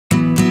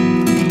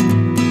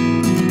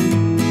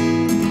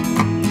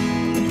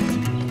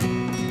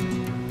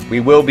We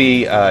will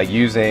be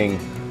using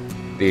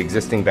the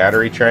existing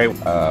battery tray.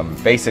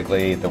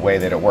 Basically, the way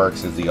that it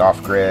works is the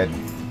off-grid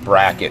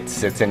bracket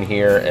sits in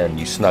here and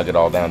you snug it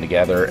all down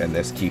together, and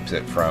this keeps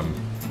it from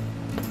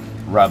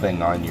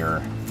rubbing on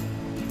your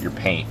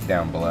paint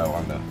down below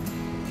on the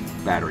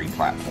battery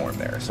platform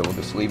there. So we'll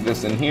just leave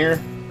this in here.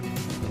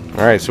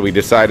 All right, so we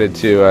decided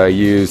to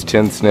use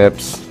tin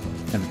snips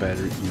and the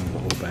battery, the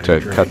whole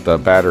battery tray. Cut the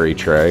battery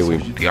tray.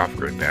 The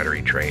off-grid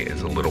battery tray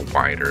is a little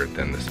wider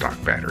than the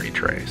stock battery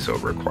tray, so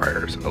it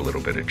requires a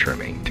little bit of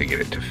trimming to get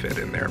it to fit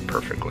in there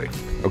perfectly.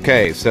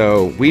 Okay,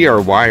 so we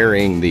are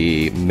wiring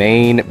the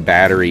main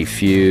battery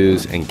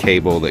fuse and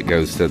cable that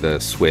goes to the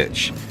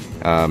switch.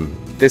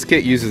 This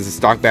kit uses the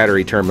stock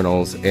battery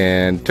terminals,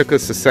 and took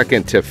us a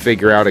second to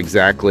figure out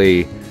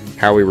exactly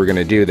how we were going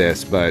to do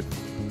this, but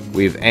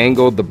we've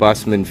angled the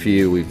bussman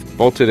fuse, we've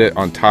bolted it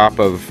on top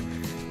of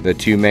the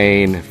two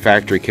main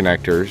factory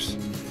connectors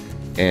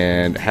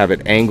and have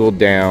it angled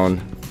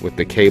down with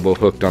the cable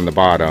hooked on the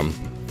bottom.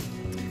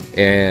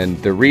 And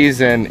the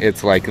reason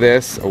it's like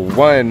this,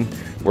 one,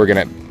 we're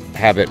gonna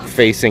have it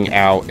facing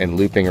out and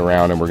looping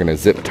around, and we're gonna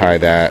zip tie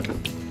that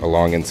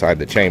along inside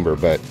the chamber.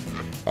 But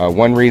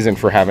one reason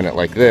for having it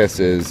like this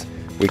is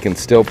we can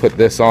still put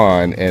this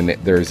on, and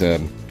there's a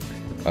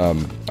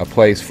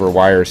place for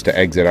wires to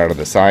exit out of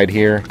the side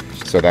here,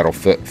 so that'll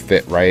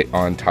fit right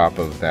on top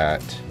of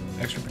that.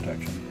 Extra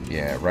protection.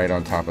 Yeah, right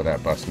on top of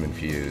that bussman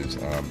fuse,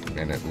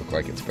 and it looked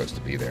like it's supposed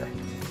to be there.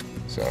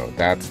 So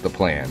that's the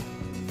plan.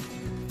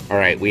 All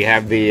right, we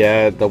have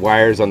the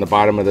wires on the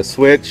bottom of the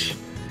switch.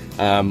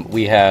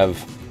 We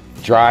have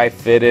dry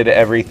fitted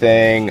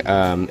everything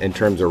in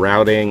terms of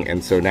routing,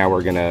 and so now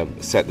we're gonna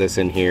set this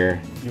in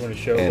here. You want to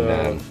show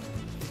and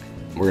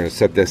we're gonna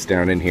set this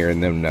down in here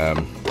and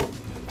then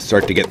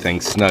start to get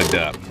things snugged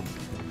up.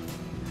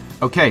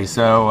 Okay,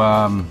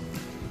 so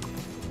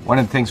one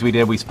of the things we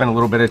did, we spent a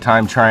little bit of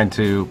time trying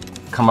to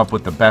come up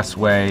with the best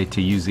way to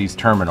use these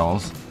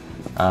terminals,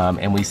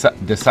 and we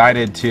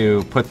decided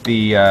to put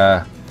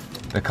the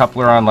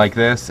coupler on like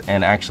this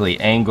and actually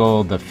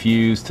angle the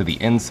fuse to the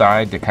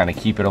inside to kind of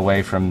keep it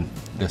away from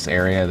this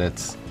area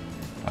that's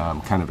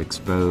kind of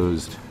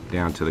exposed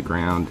down to the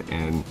ground,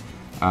 and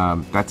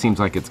that seems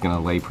like it's going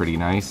to lay pretty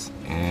nice,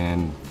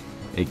 and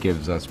it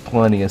gives us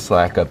plenty of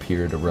slack up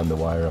here to run the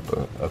wire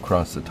up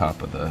across the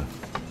top of the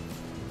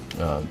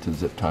to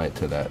zip tie it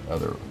to that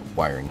other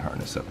wiring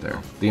harness up there.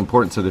 The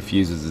importance of the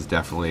fuses is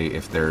definitely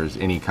if there's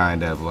any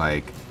kind of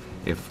like,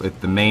 if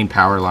the main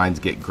power lines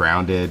get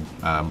grounded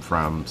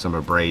from some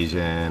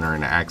abrasion or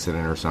an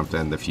accident or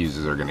something, the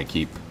fuses are going to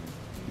keep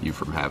you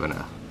from having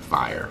a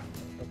fire.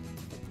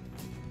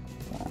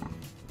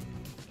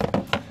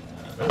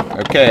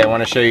 Okay, I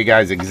want to show you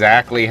guys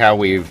exactly how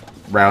we've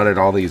routed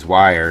all these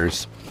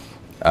wires.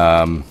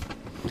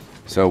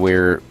 So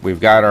we've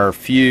got our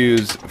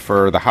fuse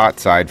for the hot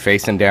side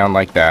facing down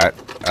like that.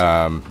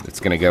 It's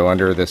going to go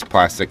under this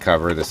plastic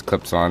cover. This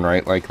clips on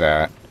right like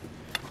that.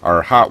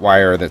 Our hot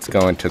wire that's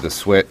going to the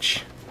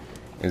switch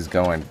is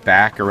going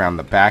back around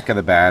the back of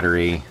the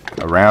battery,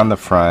 around the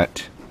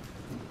front,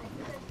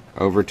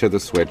 over to the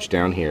switch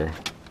down here.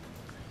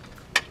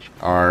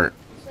 Our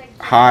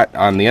hot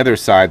on the other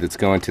side that's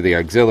going to the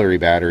auxiliary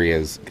battery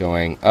is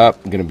going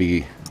up, going to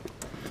be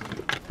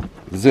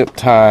zip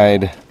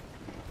tied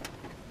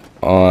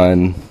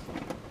on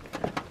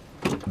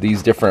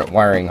these different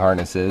wiring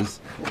harnesses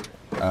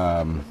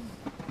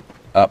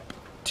up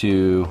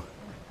to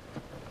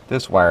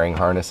this wiring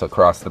harness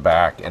across the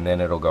back, and then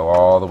it'll go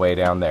all the way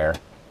down there.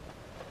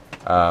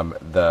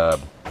 The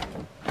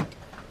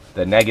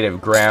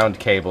negative ground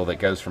cable that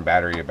goes from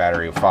battery to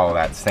battery will follow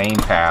that same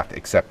path,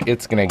 except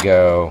it's going to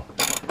go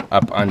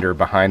up under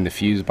behind the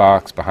fuse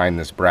box, behind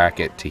this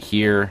bracket to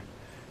here.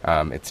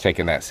 It's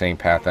taking that same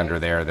path under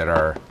there that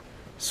our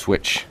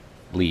switch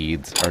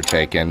leads are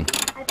taken.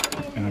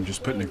 And I'm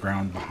just putting the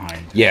ground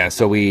behind. Yeah,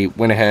 so we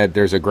went ahead,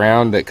 there's a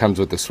ground that comes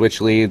with the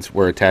switch leads.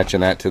 We're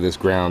attaching that to this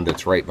ground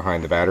that's right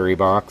behind the battery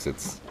box.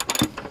 It's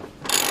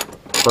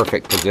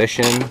perfect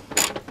position.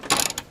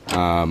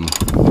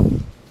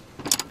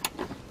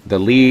 The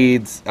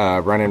leads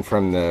running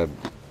from the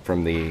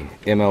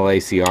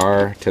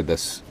ML-ACR to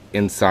this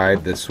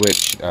inside the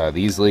switch,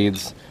 these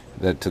leads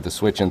to the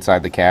switch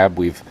inside the cab,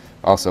 we've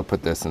also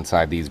put this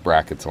inside these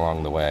brackets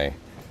along the way.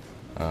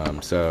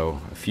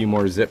 So a few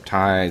more zip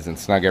ties and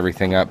snug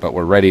everything up, but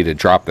we're ready to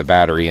drop the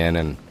battery in,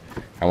 and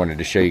I wanted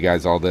to show you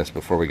guys all this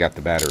before we got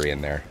the battery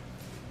in there.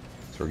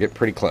 So we're getting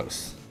pretty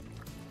close.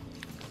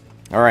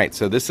 Alright,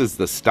 so this is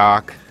the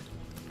stock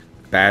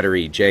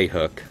battery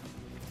J-hook.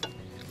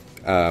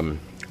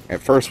 At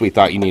first we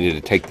thought you needed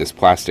to take this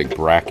plastic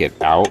bracket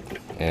out,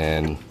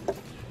 and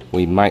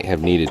we might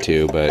have needed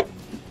to, but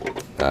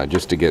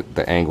just to get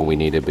the angle we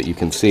needed. But you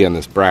can see on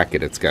this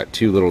bracket it's got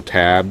two little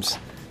tabs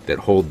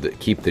that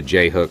keep the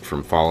J-hook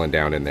from falling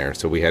down in there.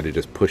 So we had to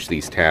just push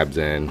these tabs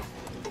in,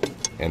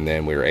 and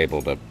then we were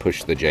able to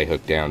push the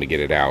J-hook down to get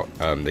it out.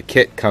 The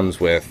kit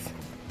comes with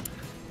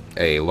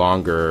a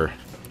longer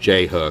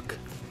J-hook.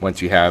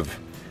 Once you have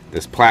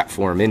this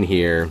platform in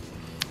here,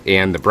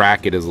 and the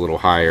bracket is a little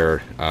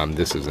higher.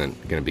 This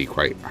isn't going to be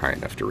quite high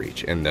enough to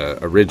reach, and the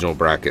original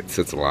bracket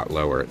sits a lot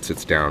lower. It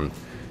sits down,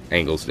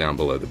 angles down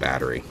below the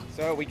battery.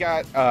 So we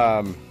got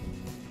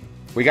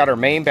our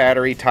main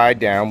battery tied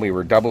down. We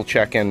were double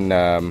checking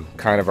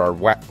kind of our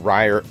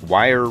wire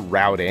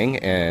routing,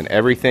 and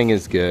everything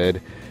is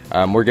good.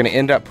 We're going to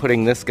end up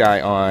putting this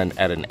guy on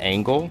at an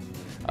angle,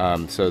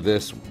 so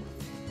this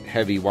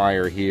heavy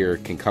wire here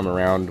can come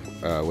around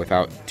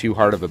without too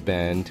hard of a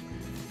bend.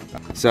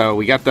 So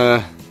we got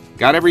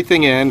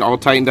everything in, all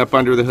tightened up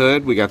under the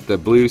hood. We got the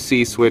blue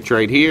C switch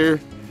right here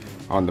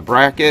on the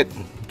bracket.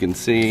 You can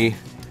see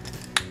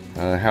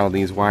how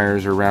these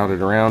wires are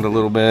routed around a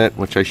little bit,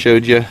 which I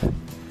showed you.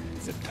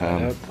 Zip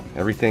tied up.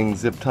 Everything's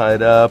zip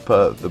tied up.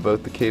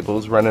 Both the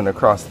cables running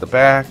across the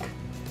back.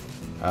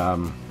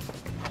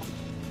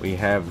 We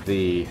have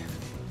the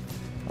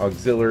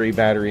auxiliary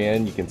battery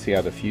in. You can see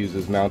how the fuse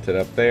is mounted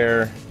up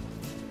there.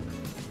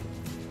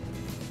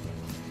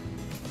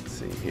 Let's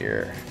see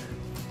here.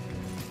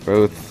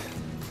 Both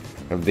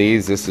of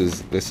these, this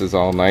is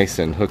all nice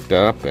and hooked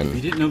up. And if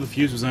you didn't know the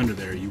fuse was under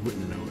there, you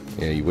wouldn't know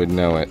it. Yeah, you wouldn't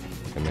know it.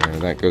 And there,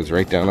 that goes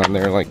right down on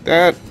there like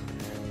that.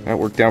 That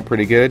worked out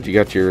pretty good. You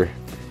got your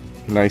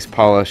nice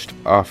polished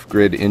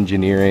off-grid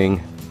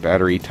engineering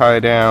battery tie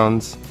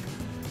downs.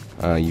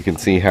 You can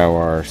see how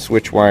our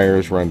switch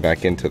wires run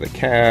back into the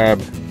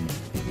cab,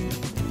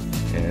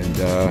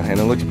 and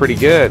it looks pretty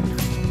good.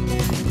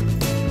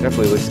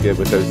 Definitely looks good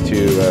with those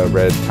two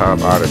red top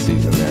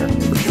Odysseys in there,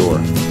 for sure.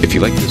 If you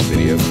like this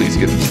video, please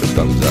give us a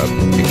thumbs up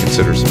and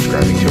consider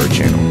subscribing to our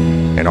channel.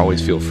 And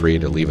always feel free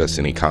to leave us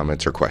any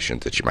comments or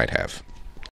questions that you might have.